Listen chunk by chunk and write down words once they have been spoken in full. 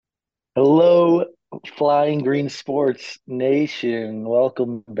Flying Green Sports Nation,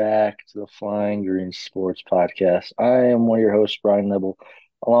 welcome back to the Flying Green Sports Podcast. I am one of your hosts, Bryan Nebel,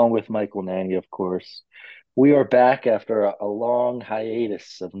 along with Michael Nania, of course. We are back after a long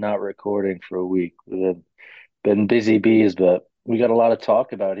hiatus of not recording for a week. We've been busy bees, but we got a lot of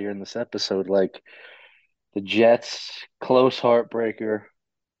talk about here in this episode, like the Jets' close heartbreaker,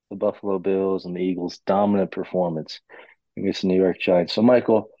 the Buffalo Bills, and the Eagles' dominant performance against the New York Giants. So,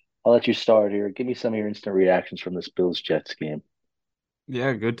 Michael, I'll let you start here. Give me some of your instant reactions from this Bills Jets game.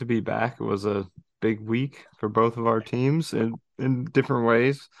 Yeah, good to be back. It was a big week for both of our teams in different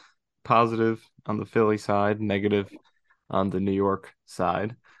ways. Positive on the Philly side, negative on the New York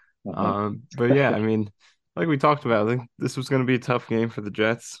side. Hmm. But yeah, I mean, like we talked about, I think this was going to be a tough game for the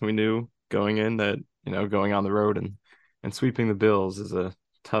Jets. We knew going in that, going on the road and sweeping the Bills is a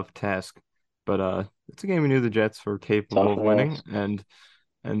tough task. But it's a game we knew the Jets were capable Tough of winning, ass.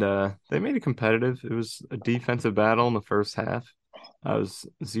 and they made it competitive. It was a defensive battle in the first half. I was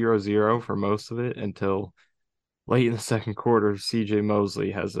 0-0 for most of it until late in the second quarter. CJ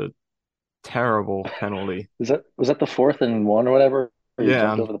Mosley has a terrible penalty. Was that the fourth and one or whatever? Or he Yeah,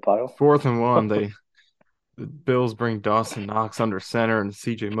 jumped on over the pile? 4th and 1, the Bills bring Dawson Knox under center, and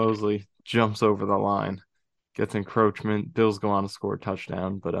CJ Mosley jumps over the line, gets encroachment. Bills go on to score a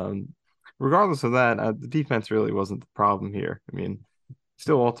touchdown, but regardless of that, the defense really wasn't the problem here. I mean,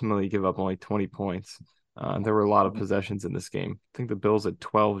 still ultimately give up only 20 points. There were a lot of possessions in this game. I think the Bills had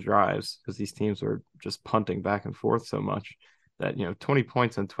 12 drives because these teams were just punting back and forth so much that, 20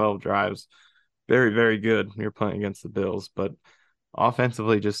 points on 12 drives, very, very good when you're playing against the Bills. But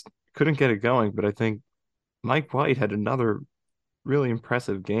offensively, just couldn't get it going. But I think Mike White had another really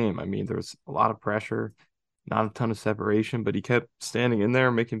impressive game. I mean, there was a lot of pressure, not a ton of separation, but he kept standing in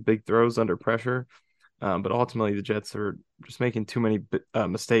there, making big throws under pressure. But ultimately, the Jets are just making too many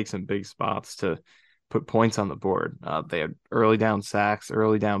mistakes in big spots to put points on the board. They had early down sacks,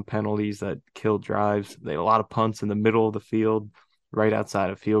 early down penalties that killed drives. They had a lot of punts in the middle of the field, right outside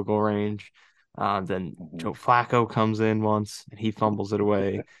of field goal range. Then Hmm. Joe Flacco comes in once and he fumbles it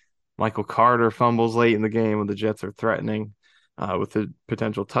away. Michael Carter fumbles late in the game when the Jets are threatening with a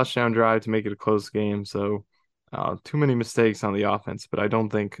potential touchdown drive to make it a close game. So too many mistakes on the offense, but I don't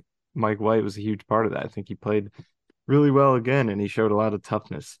think Mike White was a huge part of that. I think he played really well again, and he showed a lot of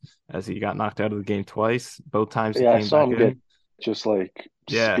toughness as he got knocked out of the game twice. Both times he Yeah, I came saw back him get in. just like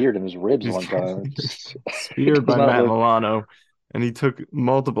Yeah, speared in his ribs he was one time. getting It speared does by not Matt look. Milano, and he took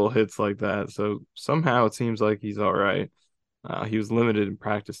multiple hits like that. So somehow it seems like he's all right. He was limited in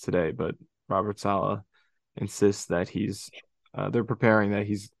practice today, but Robert Saleh insists that they're preparing that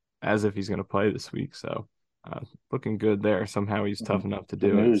he's as if he's going to play this week. So looking good there. Somehow he's tough Mhm. enough to Good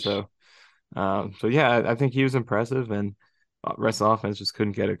do it. news. So yeah, I think he was impressive, and rest of the offense just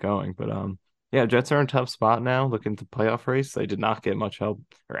couldn't get it going. But yeah, Jets are in a tough spot now, looking to playoff race. They did not get much help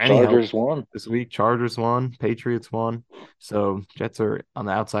or any help Chargers won. this week. Chargers won, Patriots won. So Jets are on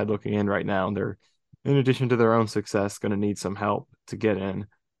the outside looking in right now, and they're, in addition to their own success, going to need some help to get in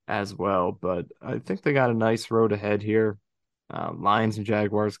as well. But I think they got a nice road ahead here. Lions and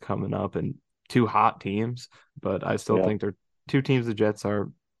Jaguars coming up, and two hot teams. But I still Yeah, think they're two teams the Jets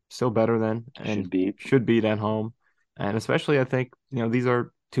are still better than and should beat. should beat at home. And especially, I think, these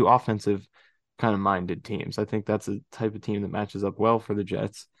are two offensive kind of minded teams. I think that's a type of team that matches up well for the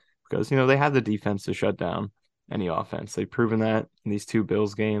Jets because, they have the defense to shut down any offense. They've proven that in these two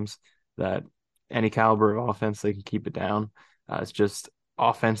Bills games that any caliber of offense, they can keep it down. It's just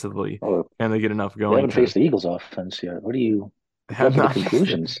offensively, Oh, and they get enough they going haven't to faced the Eagles offense yet. What are you have jumping to not faced,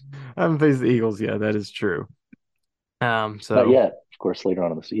 conclusions? I haven't faced the Eagles yet. That is true. Not So yet. Of course, later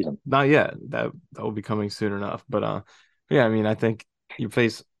on in the season. not yet. That will be coming soon enough. But yeah, I mean, I think you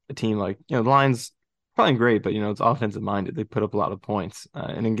face a team like the Lions playing great, but it's offensive minded. They put up a lot of points,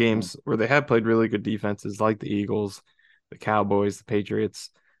 and in Mhm. games where they have played really good defenses, like the Eagles, the Cowboys, the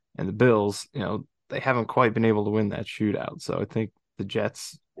Patriots, and the Bills, they haven't quite been able to win that shootout. So I think the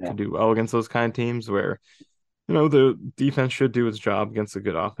Jets Yeah. could do well against those kind of teams where the defense should do its job against a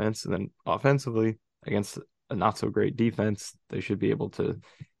good offense, and then offensively against a not so great defense, they should be able to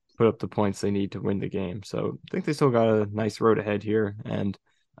put up the points they need to win the game. So I think they still got a nice road ahead here. And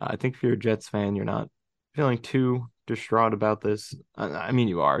I think if you're a Jets fan, you're not feeling too distraught about this. I mean,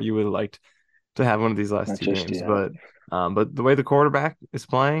 you are. You would have liked to have one of these last Not two just games, yet. but the way the quarterback is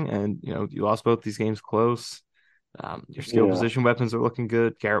playing, and you lost both these games close. Your skill Yeah. position weapons are looking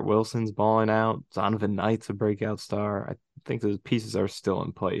good. Garrett Wilson's balling out. Zonovan Knight's a breakout star. I think the pieces are still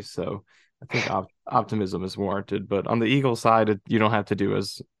in place. So I think optimism is warranted. But on the Eagles side, you don't have to do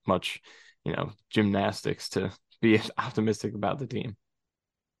as much, gymnastics to be optimistic about the team.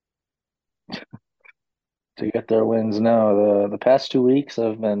 to get their wins. No, the past 2 weeks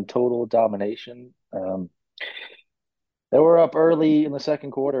have been total domination. They were up early in the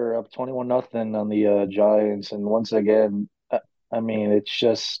second quarter, up 21-0 on the Giants, and once again, I mean, it's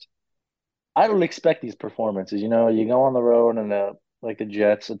just I don't expect these performances. You go on the road and like the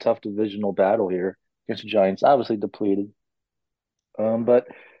Jets, a tough divisional battle here against the Giants, obviously depleted. But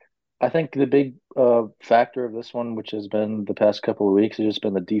I think the big factor of this one, which has been the past couple of weeks, has just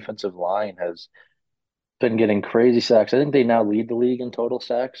been the defensive line has been getting crazy sacks. I think they now lead the league in total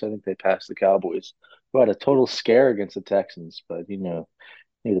sacks. I think they passed the Cowboys, who had a total scare against the Texans, but knew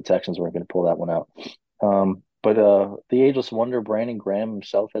the Texans weren't going to pull that one out. But the ageless wonder, Brandon Graham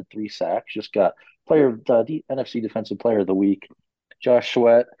himself had 3 sacks. Just got the NFC Defensive Player of the Week. Josh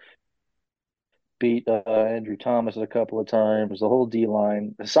Sweat beat Andrew Thomas a couple of times. The whole D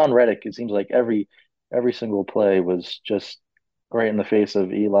line. Hassan Reddick. It seems like every single play was just right in the face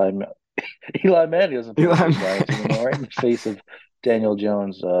of Eli. Eli Manning doesn't play for Eli. the Giants anymore. Right in the face of Daniel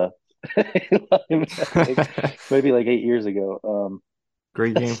Jones. Eli Manning, maybe like 8 years ago.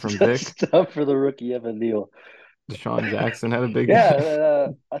 Great game That's from Vic. tough for the rookie Evan Neal. Deshaun Jackson had a big Yeah,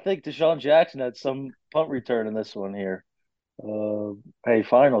 game. I think Deshaun Jackson had some punt return in this one here. Hey,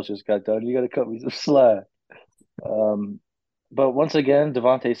 finals just got done. You got to cut me some slack. Um, but once again,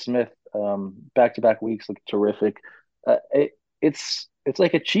 Devontae Smith, back-to-back weeks look terrific. It's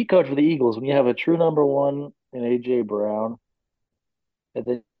like a cheat code for the Eagles when you have a true number one in AJ Brown, and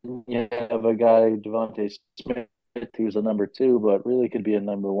then you have a guy Devontae Smith who's a number two, but really could be a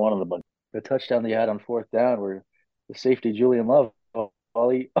number one on the bunch. The touchdown they had on fourth down, where the safety Julian Love, all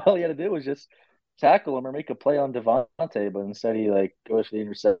he had to do was just tackle him or make a play on Devontae, but instead he like goes for the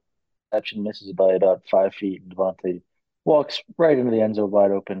interception, misses by about 5 feet, and Devontae walks right into the end zone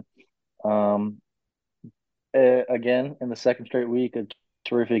wide open. Um, Again, in the second straight week, a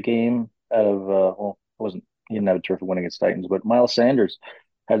terrific game out of well, it wasn't he didn't have a terrific win against Titans, but Miles Sanders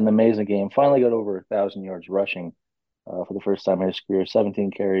had an amazing game. Finally got over 1,000 yards rushing for the first time in his career.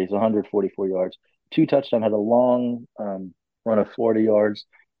 17 carries, 144 yards, 2 touchdowns. Had a long run of 40 yards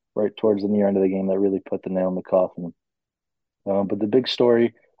right towards the near end of the game that really put the nail in the coffin. But the big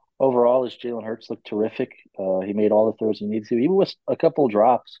story overall is Jalen Hurts looked terrific. He made all the throws he needed to, even with a couple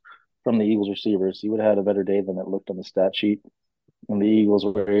drops from the Eagles receivers. He would have had a better day than it looked on the stat sheet. And the Eagles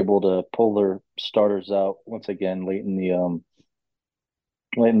were able to pull their starters out once again late in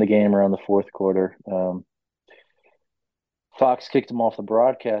the game around the fourth quarter. Fox kicked him off the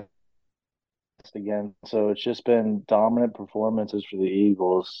broadcast again, so it's just been dominant performances for the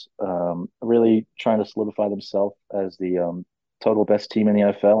Eagles. Really trying to solidify themselves as the total best team in the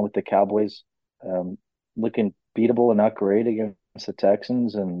NFL, with the Cowboys um, looking beatable and not great against the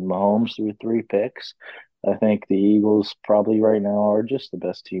Texans, and Mahomes threw 3 picks. I think the Eagles probably right now are just the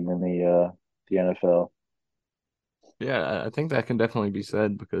best team in the NFL. Yeah, I think that can definitely be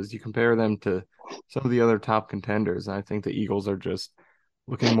said because you compare them to some of the other top contenders, and I think the Eagles are just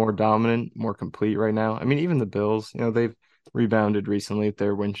looking more dominant, more complete right now. I mean, even the Bills, they've rebounded recently with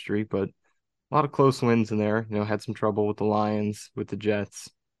their win streak, but a lot of close wins in there. Had some trouble with the Lions, with the Jets.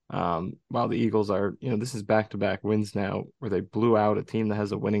 While the Eagles are, this is back-to-back wins now where they blew out a team that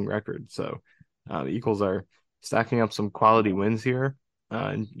has a winning record. So the Eagles are stacking up some quality wins here.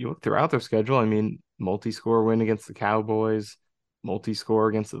 And you look throughout their schedule, I mean, multi-score win against the Cowboys, multi-score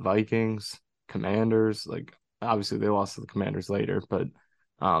against the Vikings, Commanders. Like, obviously they lost to the Commanders later, but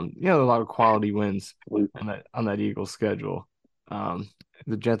a lot of quality wins on that Eagles schedule.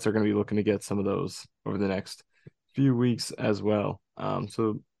 The Jets are going to be looking to get some of those over the next few weeks as well.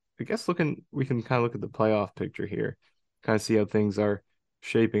 So I guess we can kind of look at the playoff picture here, kind of see how things are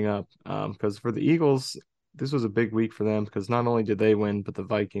shaping up. Because for the Eagles, this was a big week for them because not only did they win, but the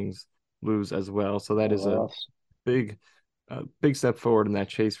Vikings lose as well. So that is a Loss. big, big step forward in that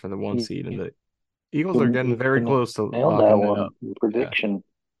chase for the one You, seed, and the Eagles are getting you very close to nailed that locking that up. one. Your Yeah, prediction.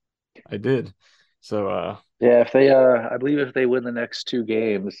 I did. So Yeah, if they I believe if they win the next 2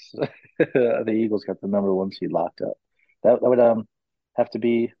 games, the Eagles got the number one seed locked up. That would have to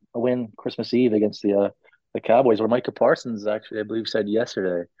be a win Christmas Eve against the Cowboys, where Micah Parsons actually, I believe, said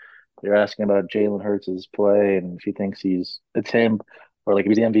yesterday. They're asking about Jalen Hurts' play and if he thinks it's him, or like if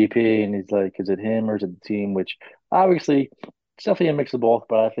he's the MVP, and he's like, is it him or is it the team? Which obviously it's definitely a mix of both,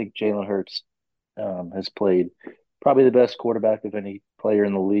 but I think Jalen Hurts has played probably the best quarterback of any player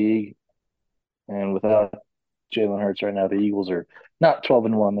in the league. And without Jalen Hurts right now, the Eagles are not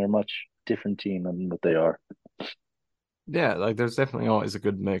 12-1. They're a much different team than what they are. yeah, like there's definitely always a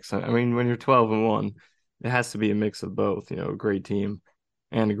good mix. I mean, when you're 12-1, it has to be a mix of both, a great team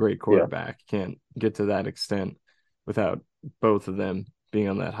and a great Yeah. quarterback. You can't get to that extent without both of them being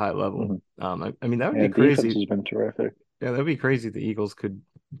on that high level. Hmm. I mean, that would Yeah, be defense crazy. has been terrific. Yeah, that'd be crazy if the Eagles could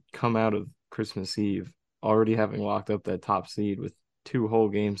come out of Christmas Eve already having locked up that top seed with two whole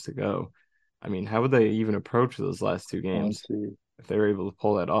games to go. I mean, how would they even approach those last two Let's games see. if they were able to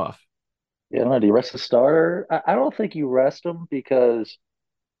pull that off? Yeah, I don't know. Do you rest the starter? I don't think you rest him because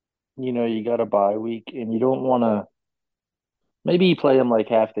you got a bye week and you don't want to. Maybe you play him like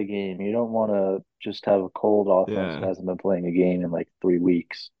half the game. You don't want to just have a cold offense that Yeah, hasn't been playing a game in like 3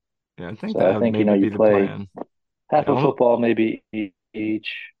 weeks. yeah, I think So I that would think maybe you be the play plan. half Yeah, of football, maybe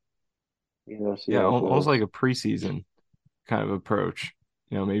each. See yeah, how it almost like goes. a preseason kind of approach.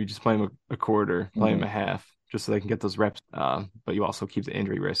 Maybe just play them a quarter, play them Hmm. a half, just so they can get those reps. But you also keep the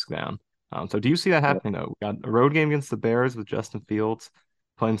injury risk down. So do you see that Yeah. happening though? We got a road game against the Bears with Justin Fields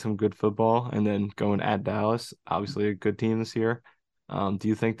playing some good football, and then going at Dallas, obviously a good team this year. Do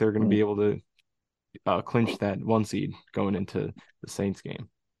you think they're going to Hmm. be able to clinch that one seed going into the Saints game?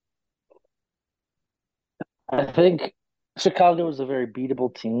 I think Chicago is a very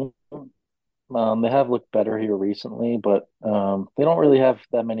beatable team. They have looked better here recently, but they don't really have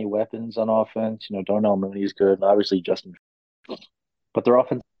that many weapons on offense. Darnell Mooney's good, obviously Justin, but their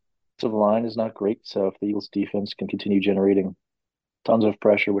offensive line is not great. So if the Eagles defense can continue generating tons of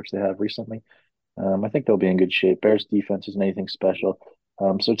pressure, which they have recently, I think they'll be in good shape. Bears defense isn't anything special,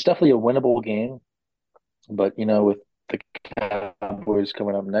 so it's definitely a winnable game. But with the Cowboys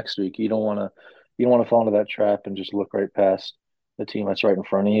coming up next week, you don't want to fall into that trap and just look right past the team that's right in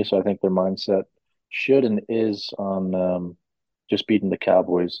front of you. So I think their mindset should and is on just beating the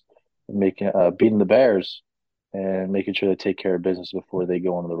Cowboys, and making beating the Bears, and making sure they take care of business before they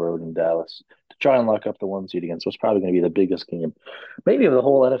go on the road in Dallas to try and lock up the one seed again. So it's probably going to be the biggest game, maybe of the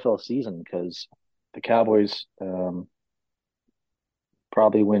whole NFL season, because the Cowboys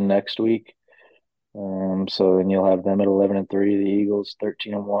probably win next week. So then you'll have them at 11-3, the Eagles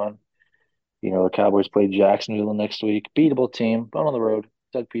 13-1. The Cowboys play Jacksonville next week. Beatable team, but on the road.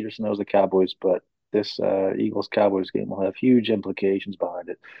 Doug Peterson knows the Cowboys, but this Eagles Cowboys game will have huge implications behind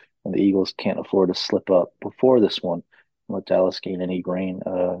it, and the Eagles can't afford to slip up before this one and let Dallas gain any ground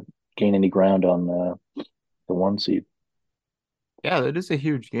on the one seed. Yeah, that is a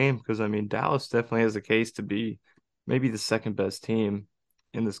huge game because I mean Dallas definitely has a case to be maybe the second best team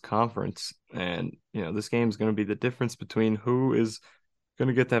in this conference. And this game is going to be the difference between who is going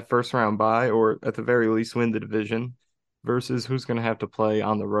to get that first round bye or at the very least win the division versus who's going to have to play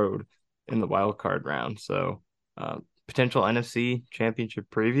on the road in the wild card round. So potential NFC championship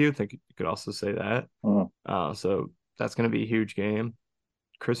preview, I think you could also say that. Mm. So that's going to be a huge game.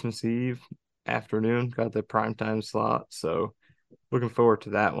 Christmas Eve afternoon, got the prime time slot. So looking forward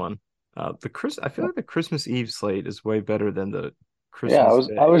to that one. I feel like the Christmas Eve slate is way better than the Yeah, I Christmas was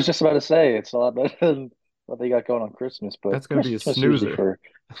I Day. was just about to say it's a lot better than what they got going on Christmas, but That's going to be a Christmas usually snoozer.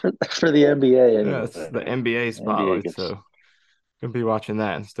 for the NBA Yeah, it's the anyway. NBA The NBA spotlight, gets so gonna be watching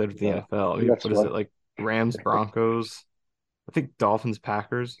that instead of the uh, NFL. that's What is why it like? Rams, Broncos. I think Dolphins,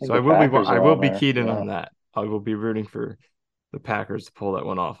 Packers. I think So the Packers I are will on be there. keyed in Yeah. on that. I will be rooting for the Packers to pull that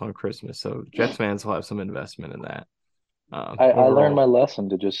one off on Christmas. So Jets fans will have some investment in that. I learned my Overall, lesson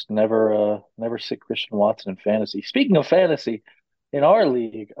to just never sit Christian Watson in fantasy. Speaking of fantasy, in our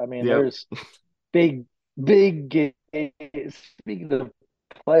league, I mean, yep, there's big big games. Speaking of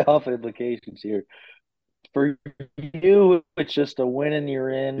playoff implications here, for you, it's just a win and you're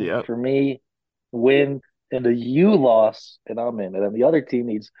in. yep. For me, win and a you loss and I'm in. And then the other team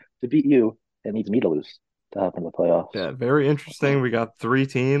needs to beat you and needs me to lose to happen in the playoffs. Yeah, very interesting. We got three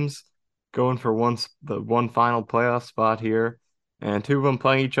teams going for the one final playoff spot here, and two of them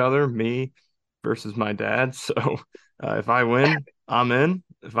playing each other, me versus my dad. So if I win, I'm in.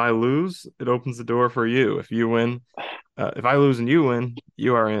 If I lose, it opens the door for you. If I lose and you win,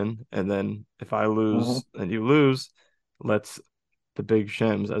 you are in. And then if I Hmm. lose and you lose, let's the big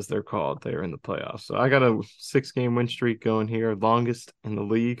Shems, as they're called, they're in the playoffs. So I got a 6 game win streak going here, longest in the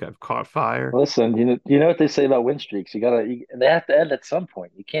league. I've caught fire. Listen, you know what they say about win streaks. They have to end at some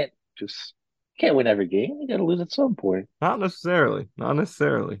point. You can't win every game. You got to lose at some point. Not necessarily. Not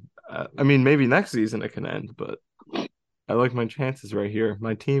necessarily. I mean, maybe next season it can end, but I like my chances right here.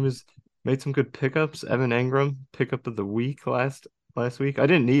 My team has made some good pickups. Evan Engram, pickup of the week last week. I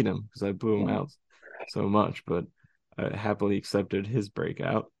didn't need him because I blew him Mhm. out so much, but I happily accepted his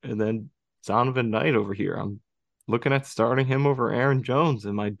breakout. And then Donovan Knight over here. I'm looking at starting him over Aaron Jones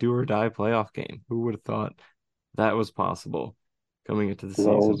in my do or die playoff game. Who would have thought that was possible coming into the Good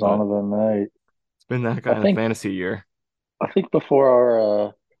old season? But Zonovan Knight. it's been that I kind of think fantasy year. I think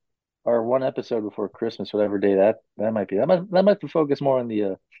before our one episode before Christmas, whatever day that might be, that might be focused more on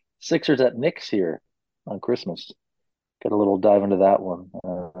the Sixers at Knicks here on Christmas. get a little dive into that one.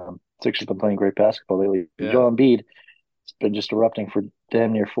 Sixers been playing great basketball lately. Yeah. Joel Embiid has been just erupting for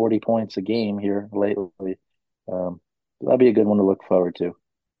damn near 40 points a game here lately. Um, that'd be a good one to look forward to.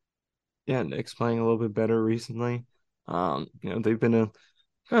 Yeah, Knicks playing a little bit better recently. They've been a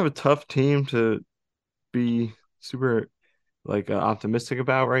kind of a tough team to be super optimistic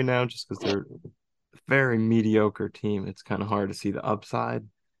about right now just because they're a very mediocre team. It's kind of hard to see the upside,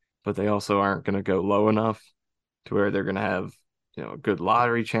 but they also aren't going to go low enough to where they're going to have, a good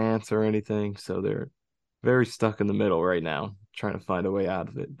lottery chance or anything. So they're very stuck in the middle right now, trying to find a way out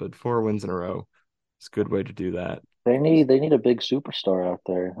of it. But 4 wins in a row is a good way to do that. They need a big superstar out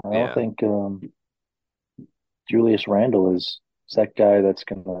there. I don't Yeah. think Julius Randle is that guy that's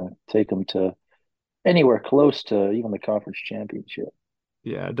gonna take them to anywhere close to even the conference championship.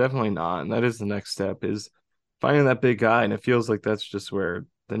 Yeah, definitely not. And that is the next step is finding that big guy. And it feels like that's just where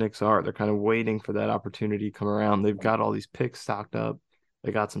the Knicks are. They're kind of waiting for that opportunity to come around. They've got all these picks stocked up.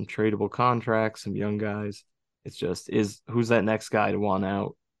 They got some tradable contracts, some young guys. It's just is who's that next guy to want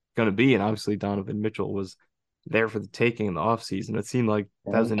out going to be? And obviously Donovan Mitchell was there for the taking in the offseason. It seemed like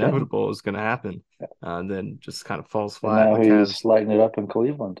that was Okay. inevitable. It was going to happen. And then just kind of falls And flat. And now the he's Cavs lighting it up in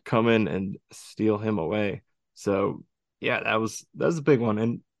Cleveland. come in and steal him away. So yeah, that was a big one.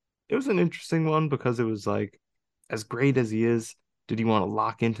 And it was an interesting one because it was like as great as he is, did you want to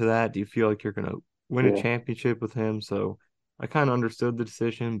lock into that? Do you feel like you're gonna win a Yeah. championship with him? So I kind of understood the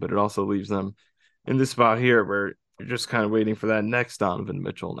decision, but it also leaves them in this spot here where you're just kind of waiting for that next Donovan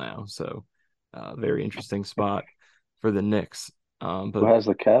Mitchell now. So very interesting spot for the Knicks. Who But has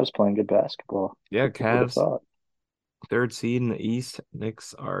the Cavs playing good basketball? yeah, Who would have Cavs thought? third seed in the East.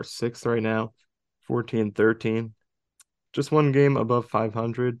 Knicks are sixth right now, 14-13. Just one game above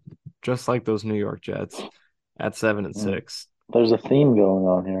 500, just like those New York Jets at 7 and Mm. 6. There's a theme going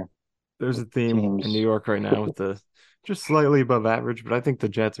on here There's a with theme in New teams. York right now with the just slightly above average, but I think the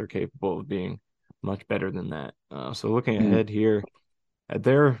Jets are capable of being much better than that. So looking Mm. ahead here at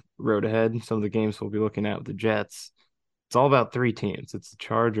their road ahead, some of the games we'll be looking at with the Jets, it's all about three teams. It's the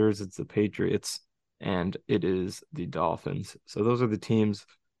Chargers, it's the Patriots, and it is the Dolphins. So those are the teams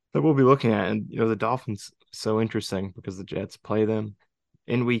that we'll be looking at. And the Dolphins so interesting because the Jets play them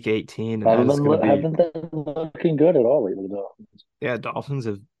in week 18, and that is going to be Haven't been looking good at all lately though. yeah, Dolphins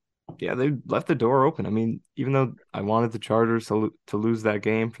have they left the door open. I mean, even though I wanted the Chargers to lose that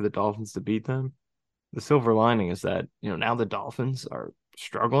game for the Dolphins to beat them, the silver lining is that, now the Dolphins are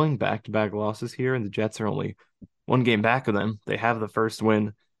struggling back-to-back losses here, and the Jets are only one game back of them. They have the first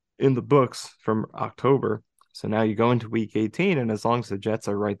win in the books from October. So now you go into week 18, and as long as the Jets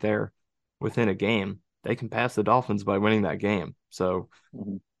are right there within a game, they can pass the Dolphins by winning that game. So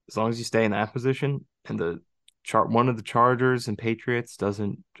Mhm. as long as you stay in that position and the chart one of the Chargers and Patriots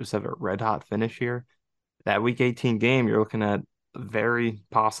doesn't just have a red hot finish here, that week 18 game, you're looking at a very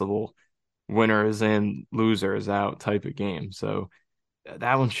possible winners and losers out type of game. So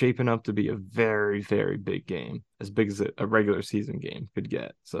that one's shaping up to be a very, very big game, as big as a regular season game could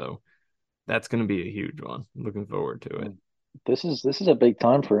get. So that's going to be a huge one. Looking forward to it. Mm. This is a big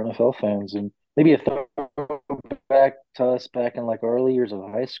time for NFL fans, and maybe a throwback to us back in like early years of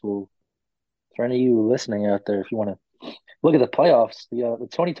high school. For any of you listening out there, if you want to look at the playoffs, the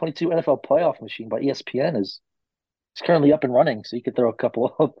 2022 NFL playoff machine by ESPN is currently up and running, so you could throw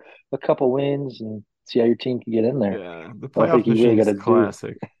a couple wins and see how your team can get in there. Yeah, the I don't playoff think you really machine got is to do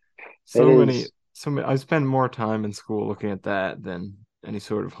classic. it. So many, Is so many. I spend more time in school looking at that than any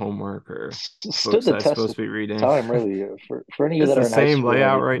sort of homework or stood books the I'm test supposed of to be reading. time, really. For any of you It's that the are in high same school and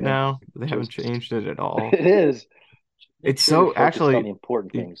layout right everything, now. They haven't just changed it at all. it is. Make It's sure you're so focused on actually, the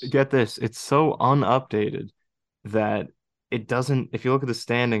important you things. get this, it's so unupdated that it doesn't, if you look at the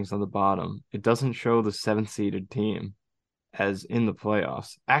standings on the bottom, it doesn't show the seventh seeded team as in the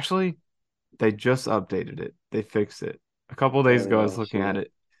playoffs. Actually, they just updated it. They fixed it. A couple of days Oh ago, I yeah, was I see looking at that.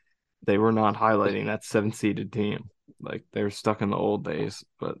 it. They were not highlighting that seventh seeded team. Like they were stuck in the old days,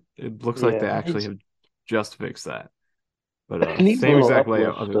 but it looks like they Yeah, actually have just fixed that. But it needs a same little exact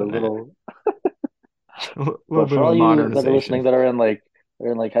layout uplift, other a than that. little. A little But bit for of a all you that are modernization. listening that are in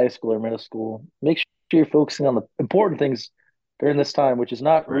like high school or middle school, make sure you're focusing on the important things during this time, which is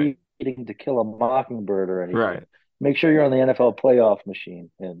not Right. reading To Kill a Mockingbird or anything. Right. Make sure you're on the NFL playoff machine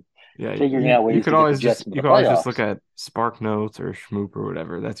and Yeah, figuring out you ways could to get the always Jets just into you the could always just look playoffs. at Spark Notes or Schmoop or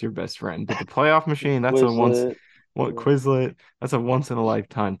whatever. That's your best friend. But the playoff machine, that's a once Quizlet. what Yeah. Quizlet, that's a once in a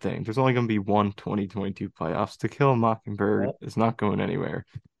lifetime thing. There's only going to be one 2022 playoffs. To Kill a Yeah. Mockingbird is not going anywhere,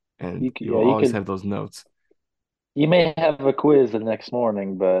 and You, c- you yeah, will you always could have those notes. you may have a quiz the next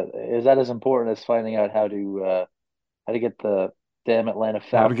morning, but is that as important as finding out how to get the damn Atlanta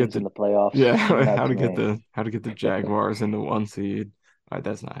how to get Falcons in the the playoffs. yeah, Not how to to get me. the Jaguars in the one seed. All right,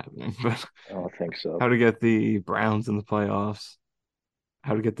 that's not happening. But I don't think so. how to get the Browns in the playoffs,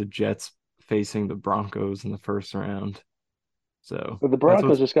 how to get the Jets facing the Broncos in the first round. So But the that's Broncos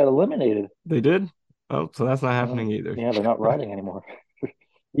what's just got eliminated. they did. Oh, so that's not Mm, happening either. yeah, they're not riding anymore.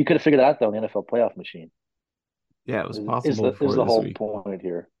 You could have figured that out though in the NFL playoff machine. Yeah, it was Is possible the before this whole week. point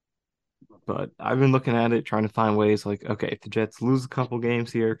here? But I've been looking at it, trying to find ways like, okay, if the Jets lose a couple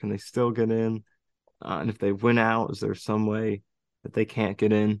games here, can they still get in? And if they win out, is there some way that they can't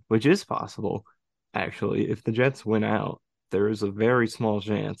get in? Which is possible, actually. If the Jets win out, there is a very small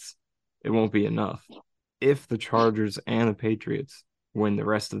chance it won't be enough. If the Chargers and the Patriots win the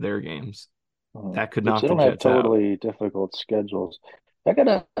rest of their games, that could Which knock they the don't have Jets out. totally difficult schedules. I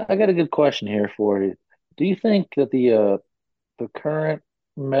got a good question here for you. Do you think that the current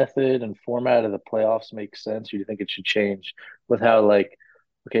method and format of the playoffs makes sense, or do you think it should change with how like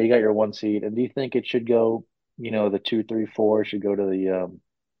okay, you got your one seed, and do you think it should go, the two, three, four should go to the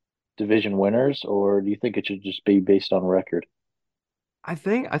division winners, or do you think it should just be based on record? I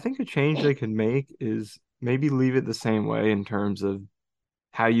think a change they could make is maybe leave it the same way in terms of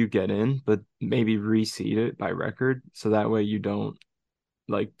how you get in, but maybe reseed it by record so that way you don't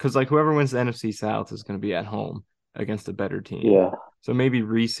because whoever wins the NFC South is going to be at home against a better team. Yeah. So maybe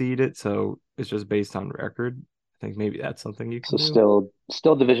reseed it so it's just based on record. I think maybe that's something you can So do.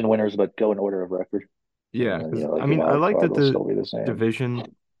 still division winners, but go in order of record, Yeah, and then because like I the mean I wild like card that will the still be the same. division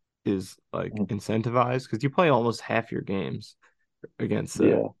is like Mhm. incentivized because you play almost half your games against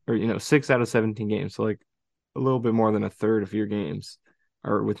Yeah. or 6 out of 17 games. So like a little bit more than a third of your games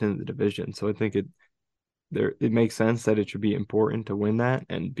are within the division. So I think it makes sense that it should be important to win that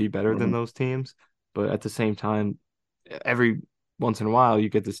and be better than Mhm. those teams. But at the same time, every once in a while you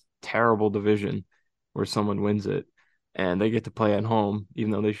get this terrible division where someone wins it and they get to play at home,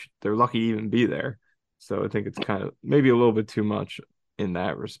 even though they're lucky to even be there. So I think it's kind of maybe a little bit too much in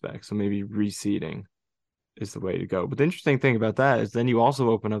that respect. So maybe reseeding is the way to go. But the interesting thing about that is then you also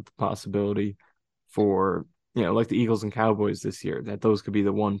open up the possibility for, like the Eagles and Cowboys this year, that those could be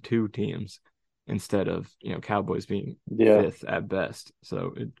the 1-2 teams instead of, Cowboys being Yeah. fifth at best.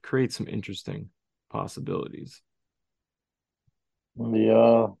 So it creates some interesting possibilities.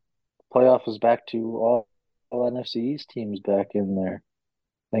 The playoff is back to all NFC East teams back in there.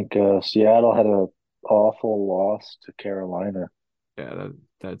 I think Seattle had a awful loss to Carolina. Yeah,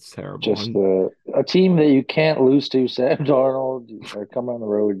 that's terrible. Just And a team that you can't lose to. Sam Darnold or come on the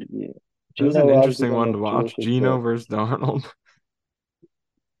road. Yeah. it was an Gino obviously interesting going to one to look watch. terrific, Gino but versus Darnold,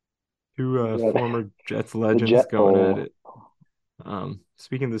 two you got former Jets the legends Jet going at Bowl. it.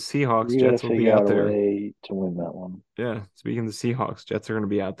 Speaking of the Seahawks, You got to Jets will be figure out out a there. way to win that one. Yeah, speaking of the Seahawks, Jets are going to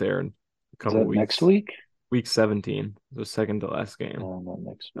be out there in a Is couple that next weeks. week? Week 17, the second to last game. No, not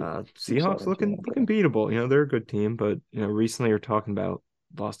next week. Week Seahawks 17. looking Okay. beatable. They're a good team, but recently you're talking about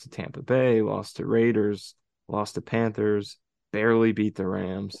lost to Tampa Bay, lost to Raiders, lost to Panthers, barely beat the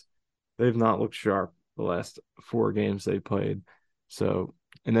Rams. They've not looked sharp the last 4 games they played. So,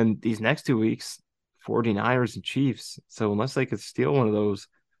 and then these next 2 weeks, 49ers and Chiefs. So unless they could steal one of those,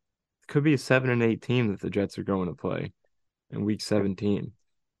 it could be a 7-8 team that the Jets are going to play in week 17.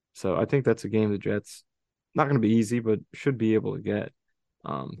 So I think that's a game the Jets not going to be easy, but should be able to get.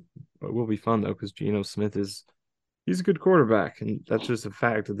 But will be fun though because Geno Smith he's a good quarterback, and that's just a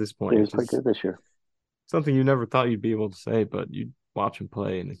fact at this He point. was Which pretty is good this year. something you never thought you'd be able to say, but you watch him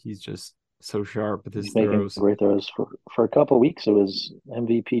play, and he's just so sharp with his He's making throws. great throws for a couple of weeks. It was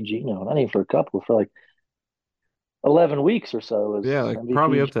MVP Gino. Not even for a couple, for like 11 weeks or so. It Yeah, was like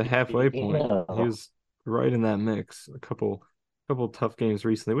probably up MVP to halfway point. He Gino. was right in that mix. A couple tough games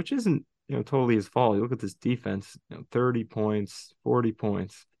recently, which isn't totally his fault. You look at this defense, 30 points, 40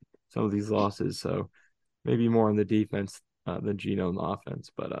 points, some of these losses. So maybe more on the defense than Gino on the offense.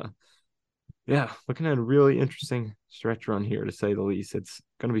 But yeah, looking at a really interesting stretch run here to say the least. It's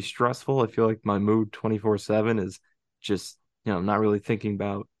going to be stressful. I feel like my mood 24/7 is just, not really thinking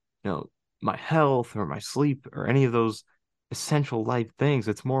about, my health or my sleep or any of those essential life things.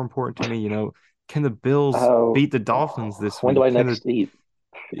 It's more important to me, can the Bills How beat the Dolphins this when do week? I Can the next eat?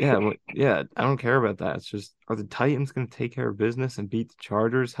 yeah, I don't care about that. It's just are the Titans going to take care of business and beat the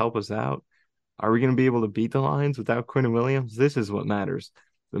Chargers, help us out? Are we going to be able to beat the Lions without Quinn Williams? This is what matters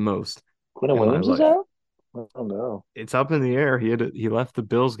the most Quinn in my Williams is life. out? Oh no. It's up in the air. He left the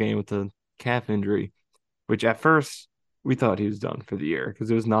Bills game with a calf injury, which at first we thought he was done for the year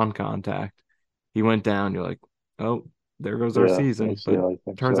because it was non-contact. He went down. You're like, oh, there goes our Yeah, season. But ACL, I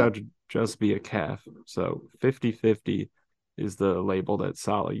think turns so. out to just be a calf. So 50-50 is the label that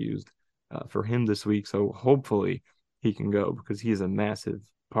Saleh used for him this week. So hopefully he can go because he is a massive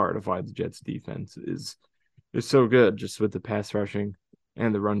part of why the Jets defense is so good, just with the pass rushing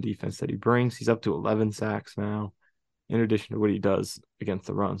and the run defense that he brings. He's up to 11 sacks now, in addition to what he does against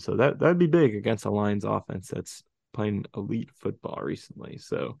the run. So that'd be big against the Lions offense that's playing elite football recently.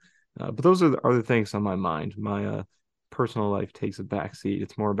 So, but those are the other things on my mind. My personal life takes a backseat.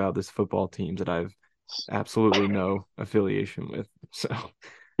 It's more about this football team that I've absolutely no affiliation with. So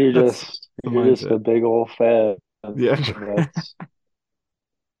You're that's just the you're just mindset. a big old fan. Yeah, That's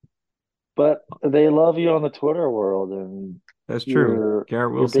but they love you on the Twitter world, and that's true. you're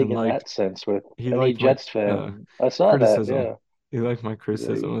Garrett you're big Wilson in liked that sense with he any liked my Jets uh fan. I saw that. criticism. Yeah, He liked my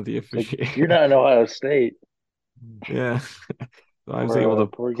like, criticism of the it's like you're officiating. not in Ohio State, Yeah. So I was able or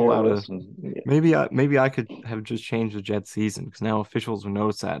to poor pull Garrett out a Wilson. Yeah. maybe I could have just changed the Jets season because now officials will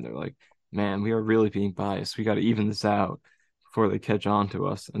notice that and they're like, man, we are really being biased. We got to even this out before they catch on to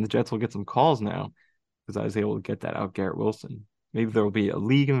us. And the Jets will get some calls now because I was able to get that out Garrett Wilson. Maybe there will be a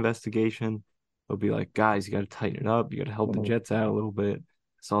league investigation. They'll be like, guys, you got to tighten it up. You got to help the Mhm. Jets out a little bit.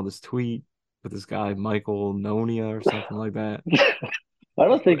 I saw this tweet with this guy, Michael Nonia or something like that. I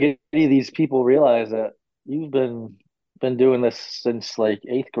don't think But any of these people realize that you've been doing this since like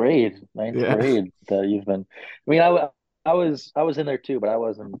eighth grade, ninth yeah, grade. That you've been. I mean, I was in there too, but I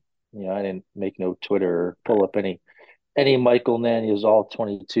wasn't. You know, I didn't make no Twitter or pull up any Michael Nania's all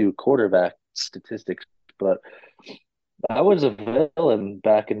 22 quarterback statistics. But I was a villain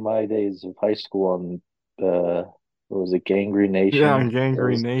back in my days of high school on what was it, Gangrene yeah, Nation? on It Gangrene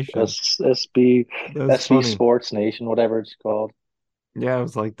was Nation. SB That's funny. Sports Nation, whatever it's called. Yeah, it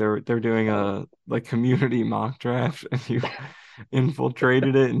was like they're doing Uh, a like community mock draft and you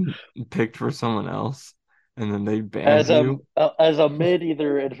infiltrated it and picked for someone else and then they banned you. as a mid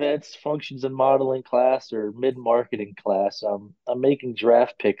either advanced functions and modeling class or mid marketing class, I'm making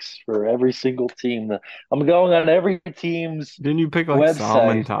draft picks for every single team. I'm going on every team's Didn't you pick like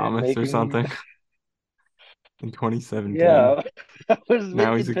Solomon website and Thomas or making something in 2017? yeah, I was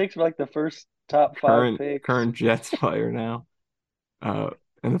Now he's making a picks for like the first top five picks. current Jets player now. Uh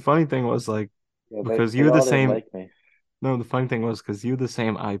and the funny thing was like Yeah, because you they had the all didn't same like me. no, the funny thing was because you had the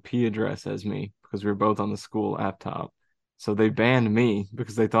same IP address as me because we were both on the school laptop. So they banned me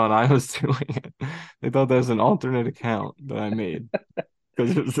because they thought I was doing it. They thought there was an alternate account that I made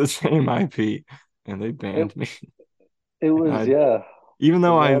because it was the same IP and they It banned me. it And was yeah. even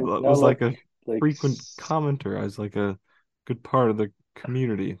though And I now was like look a like frequent commenter, I was like a good part of the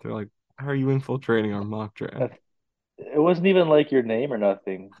community. They're like, how are you infiltrating our mock draft? it wasn't even like your name or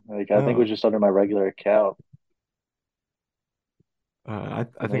nothing. Like I think it No. was just under my regular account. I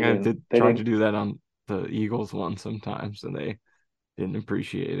And think I did they try to didn't do that on the Eagles one sometimes, and they didn't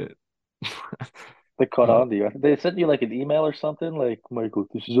appreciate it. they caught Uh, on to you. They sent you like an email or something like, Michael,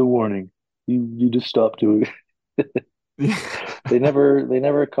 this is a warning. You just stop doing it. yeah, They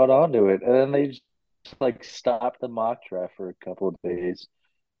never caught on to it. And then they just like stopped the mock draft for a couple of days.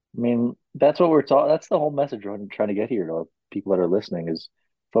 I mean, that's what we're talking. That's the whole message we're trying to get here to people that are listening is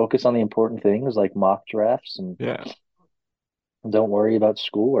focus on the important things like mock drafts and yeah, don't worry about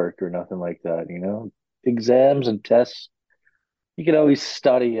schoolwork or nothing like that. You know, exams and tests, you can always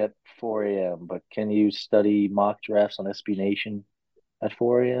study at 4 a.m., but can you study mock drafts on SB Nation at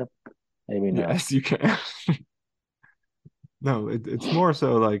 4 a.m.? Maybe not. yes, you can. No, it's more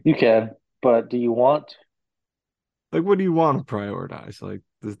so You can, but do you want? like what do you want to prioritize? Like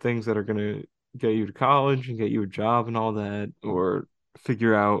the things that are gonna get you to college and get you a job and all that, or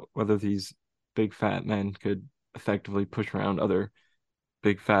figure out whether these big fat men could effectively push around other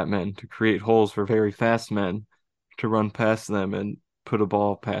big fat men to create holes for very fast men to run past them and put a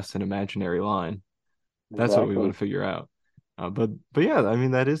ball past an imaginary line. That's what we want Exactly. to figure out. But yeah, I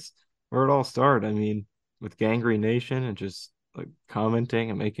mean that is where it all started. I mean, with Gangrene Nation and just like commenting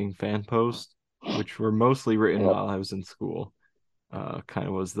and making fan posts, which were mostly written Yep. while I was in school, kind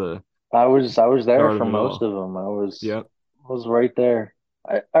of was the I was there start for of it most all. of them. Yep. Was right there.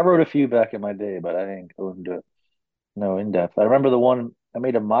 I wrote a few back in my day, but I didn't go into it no in depth. I remember the one I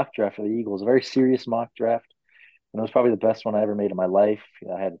made a mock draft for the Eagles, a very serious mock draft, and it was probably the best one I ever made in my life.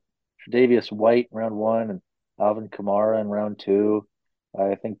 I had Tre'Davious White in round one and Alvin Kamara in round two.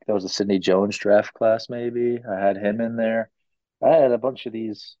 I think that was the Sidney Jones draft class, maybe. I had him in there. I had a bunch of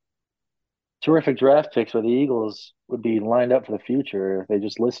these terrific draft picks where the Eagles would be lined up for the future if they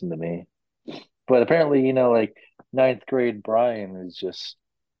just listened to me. But apparently, you know, like ninth grade Bryan is just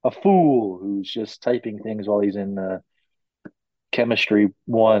a fool who's just typing things while he's in chemistry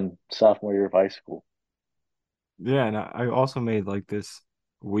one sophomore year of high school. Yeah, and I also made like this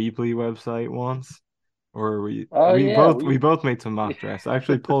Weebly website once, or Oh yeah, we both made some mock drafts. I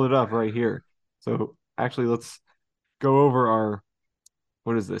actually pulled it up right here. So actually, let's go over our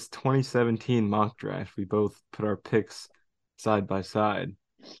what is this 2017 mock draft. We both put our picks side by side.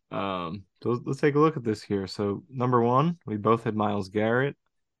 So let's take a look at this here. So number one, we both had Miles Garrett.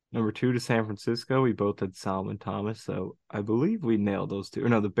 Number two to San Francisco, we both had Solomon Thomas. So I believe we nailed those two. Or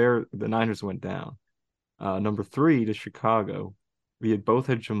no, the Niners went down. Number three to Chicago, we had both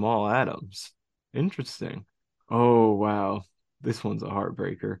had Jamal Adams. Interesting. Oh wow, this one's a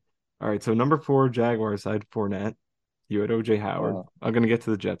heartbreaker. All right, so number four Jaguars, I had Fournette. You had OJ Howard. Uh, I'm gonna get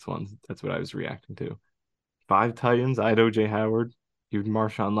to the Jets ones. That's what I was reacting to. Five Titans, I had OJ Howard. You had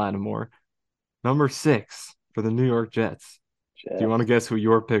Marshawn Lattimore. Number six for the New York Jets. Do you want to Jets. guess who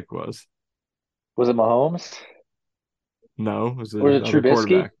your pick was? Was it Mahomes? No, it was Or was it another Trubisky?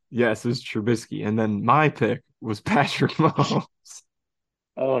 quarterback. Yes, it was Trubisky. And then my pick was Patrick Mahomes.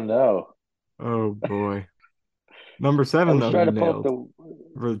 Oh no. Oh boy. Number I seven, was though, trying you to pull up nailed.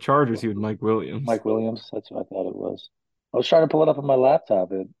 the For the Chargers, you had Mike Williams. Mike Williams. That's what I thought it was. I was trying to pull it up on my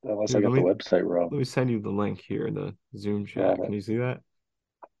laptop, unless I Here, got the website wrong. let me send you the link here in the Zoom Got chat. Can it. you see that?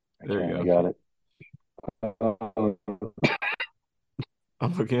 There you I go. got it. Oh,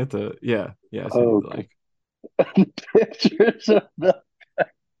 I'm looking at the yeah, I sent you oh the link. pictures of the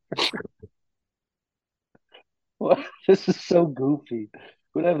what? This is so goofy.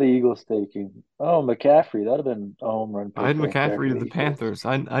 Who'd have the Eagles taking? Oh, McCaffrey. That'd have been a home run I had pick right there McCaffrey for to the the Eagles. Panthers.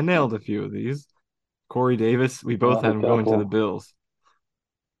 I nailed a few of these. Corey Davis, we both Not had a him going to the couple. Bills.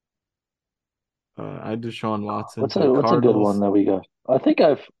 I had Deshaun Watson What's to the a good one Cardinals. that we got? I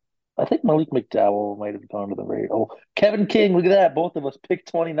think Malik McDowell might have gone to the Raiders. Oh, Kevin King. Look at that. Both of us picked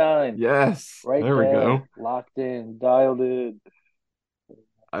 29. Yes, Right there we there. go. Locked in, dialed in.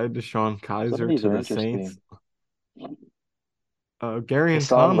 I had Deshaun Some of Kaiser these to are the Saints. interesting. Gary and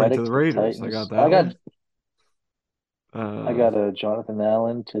Hassan Conley to Reddick the to the Raiders. I got Titans. that one. I Uh, got a Jonathan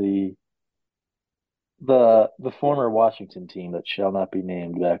Allen to the former Washington team that shall not be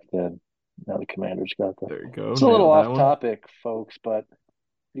named back then. Now the Commanders got that. there you go. It's a little Nailed that off one. topic, folks, but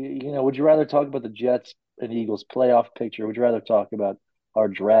would you rather talk about the Jets and Eagles playoff picture? Or would you rather talk about our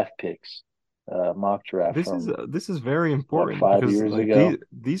draft picks, mock draft from This is very what important 5 years because like ago?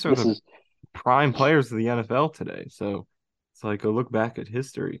 these are This the is prime players of the NFL today. So it's like a look back at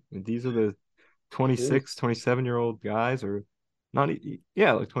history. These are the it is 26, 27-year-old guys or not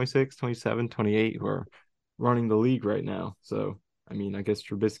yeah, like 26, 27, 28 who are running the league right now. So I mean, I guess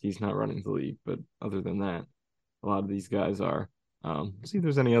Trubisky's not running the league, but other than that, a lot of these guys are. See if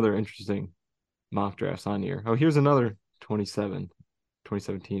there's any other interesting mock drafts on here. Oh, here's another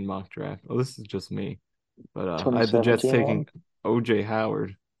 2017 mock draft. Oh, this is just me. But I had the Jets 2017 taking one. OJ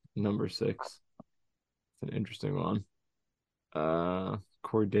Howard, number six. It's an interesting one.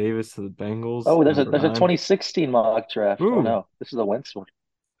 Corey Davis to the Bengals, Oh, number there's a nine. 2016 mock draft. Oh Ooh, no, this is a Wentz one.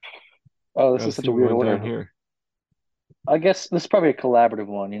 Oh, this gotta is such see a what weird went down order. here. I guess this is probably a collaborative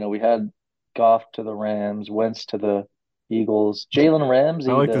one. We had Goff to the Rams, Wentz to the Eagles, Jalen I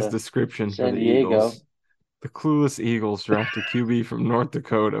Ramsey like this to description for San the Diego. Eagles. The clueless Eagles draft a QB from North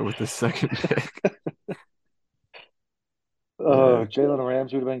Dakota with the second pick. Yeah, Jalen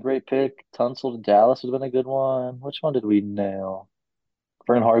Ramsey would have been a great pick. Tunsil to Dallas would have been a good one. Which one did we nail?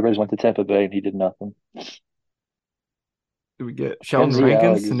 Vern Hargreaves went to Tampa Bay and he did nothing. do we get Sheldon Mackenzie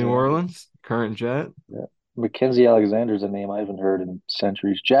Rankins to New Alexander. Orleans, current Jet? Yeah. Mackenzie Alexander's a name I haven't heard in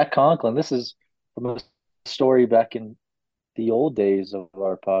centuries. Jack Conklin. This is from a story back in the old days of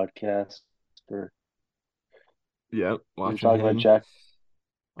our podcast. Or Yep, we were watching talking about him Jack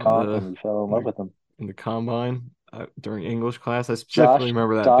on Conklin. We fell in in love the with him. in the combine during English class. I specifically Josh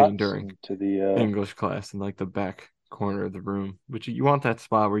remember that being during Dotson to the English class in like the back corner of the room, which you want that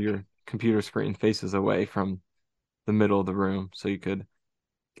spot where your computer screen faces away from the middle of the room so you could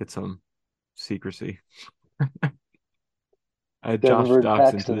get some secrecy. I had Josh Denver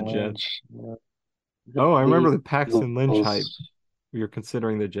Doxson to the Paxton Jets. Lynch. Oh, I remember The the Paxton Lynch hype. Eagles. We were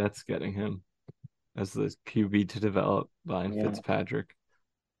considering the Jets getting him as the QB to develop behind Yeah. Fitzpatrick.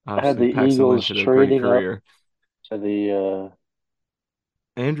 I had Obviously, the Paxton Eagles Lynch had a great trading up career. to the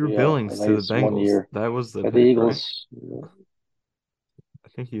Andrew yeah, I Billings think to the it's one Bengals. year. That was the At the pick, right? Eagles, I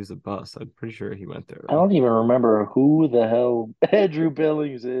think he was a bust. I'm pretty sure he went there I though. don't even remember who the hell Andrew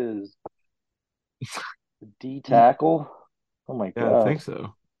Billings is. D He, tackle? Oh my yeah, I think God.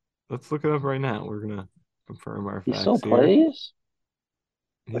 so. Let's look it up right now. We're gonna confirm our He still facts here. plays?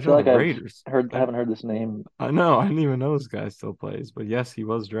 I He's feel on the like Raiders. haven't heard this name. I know. I didn't even know this guy still plays, but yes, he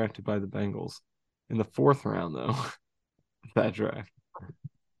was drafted by the Bengals in the fourth round though. That draft.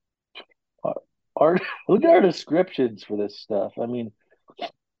 Our, our look at our descriptions for this stuff. I mean,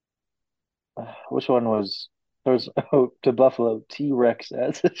 which one was there's to Buffalo T Rex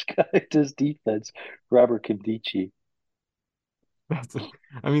as this guy does defense. Robert Kimdichie. That's,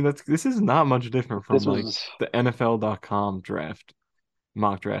 I mean, this is not much different from This like was the NFL.com draft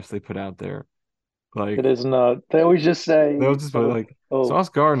mock drafts they put out there. it Like is not. They always just they'll say, just put "Oh, like oh, Sauce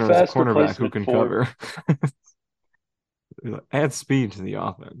Gardner is a fast cornerback who replacement can for." cover. Adds speed to the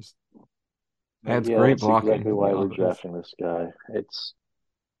offense. Like, Adds yeah, great that's blocking exactly to the why we're offense. drafting this guy. It's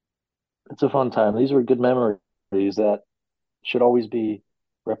a fun time. These were good memories that should always be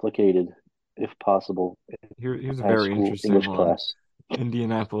replicated, if possible, in Here's a high very school interesting English one. class.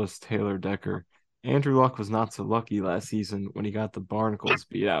 Indianapolis Taylor Decker. Andrew Luck was not so lucky last season when he got the Barnacles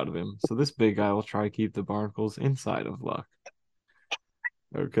beat out of him. So this big guy will try to keep the Barnacles inside of Luck.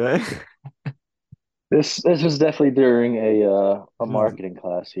 Okay. This was definitely during a This is marketing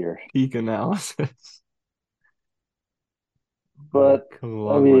class here, peak analysis. but Come a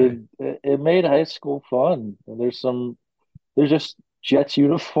I long way. mean, it made high school fun. And there's just Jets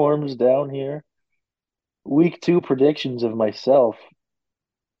uniforms down here. Week two predictions of myself.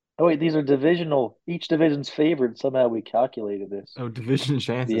 Oh wait, these are divisional. Each division's favored. Somehow we calculated this. Oh, division The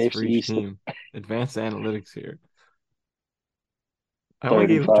chances for AFC each East team. Advanced analytics here. I only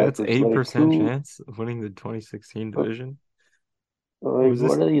gave the Jets 35%. Like 8% who? chance of winning the 2016 But division. like, Was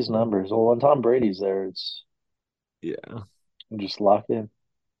what this? are these numbers? Well, when Tom Brady's there, it's Yeah. just locked in.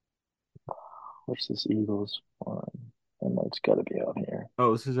 What's this Eagles one? And that's got to be on here.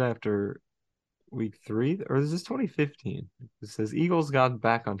 Oh, this is after week 3, or is this 2015? It says Eagles got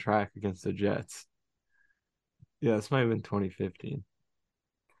back on track against the Jets. Yeah, this might have been 2015.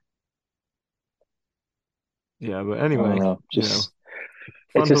 Yeah, but I don't anyway, know. you know, It's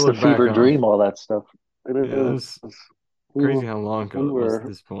fun to just a look back fever on. dream. All that stuff. It Yeah, it was is. We crazy were. how long ago We it was at were.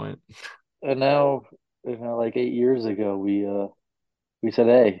 this point. And now, like 8 years ago, we said,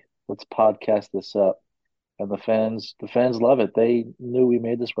 "Hey, let's podcast this up." And the fans love it. They knew we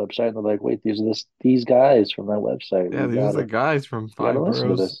made this website, and they're like, "Wait, these guys from that website. Yeah, We these are the gotta guys from we gotta Five listen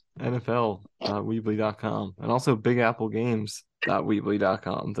to Boroughs this." NFL.weebly.com and also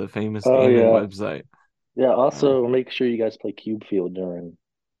BigAppleGames.weebly.com, the famous Oh gaming yeah, website. yeah. Um, Also, make sure you guys play Cube Field during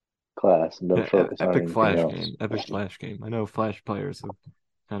class and don't yeah, focus on epic anything flash else. game, epic flash game. I know flash players have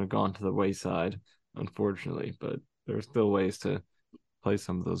kind of gone to the wayside, unfortunately, but there are still ways to play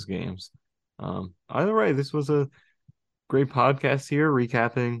some of those games. Either way, this was a great podcast here,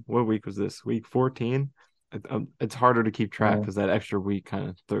 recapping what week was this? Week 14. It's harder to keep track Yeah, because that extra week kind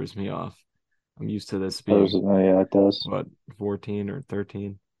of throws me off. I'm used to this those. being Oh yeah, it does. what 14 or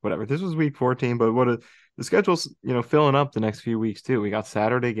 13, whatever. This was week 14, but the schedule's filling up the next few weeks too. We got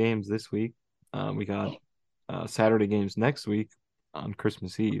Saturday games this week. We got Saturday games next week on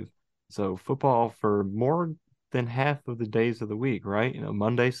Christmas Eve. So football for more than half of the days of the week, right?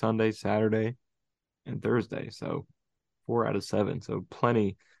 Monday, Sunday, Saturday, and Thursday. So 4 out of 7. So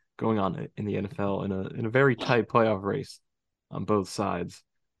plenty going on in the NFL in a very tight playoff race on both sides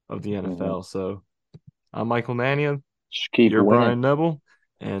of the Hmm. NFL. So I'm Michael Nania. Just keep You're winning, Bryan Nebel,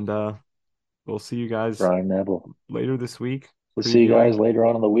 and we'll see you guys Bryan Nebel. later this week, We'll see you guys previewing later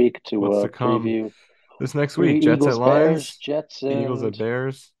on in the week to what's to come preview this next week. Jets at Eagles, Bears, Lions, Jets, Eagles at and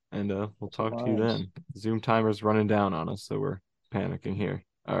Bears, and we'll talk to you Lions. then. Zoom timer's running down on us, so we're panicking here.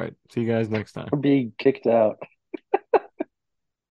 All right, see you guys next time. We're being kicked out.